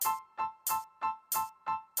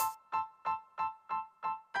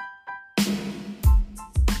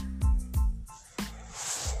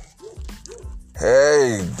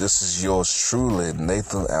Hey, this is yours truly,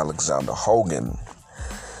 Nathan Alexander Hogan,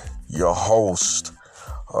 your host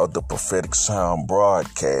of the Prophetic Sound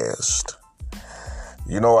broadcast.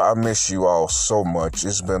 You know, I miss you all so much.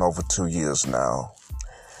 It's been over 2 years now.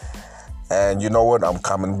 And you know what? I'm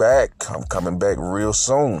coming back. I'm coming back real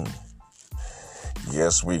soon.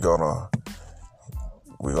 Yes, we're gonna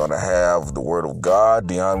have the Word of God,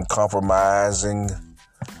 the uncompromising,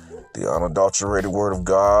 the unadulterated Word of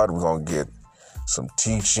God. We're gonna get some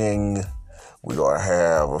teaching. We're gonna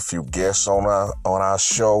have a few guests on our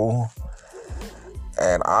show,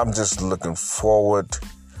 and I'm just looking forward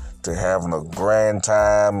to having a grand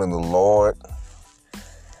time in the Lord.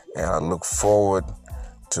 And I look forward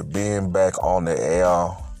to being back on the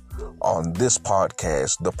air on this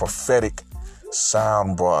podcast, the Prophetic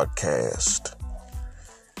Sound broadcast.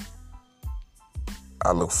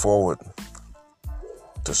 I look forward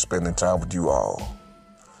to spending time with you all.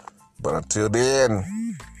 But until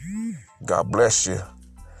then, God bless you,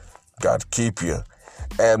 God keep you,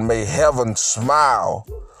 and may heaven smile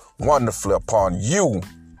wonderfully upon you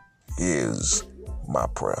is my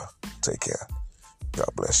prayer. Take care. God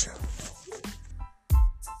bless you.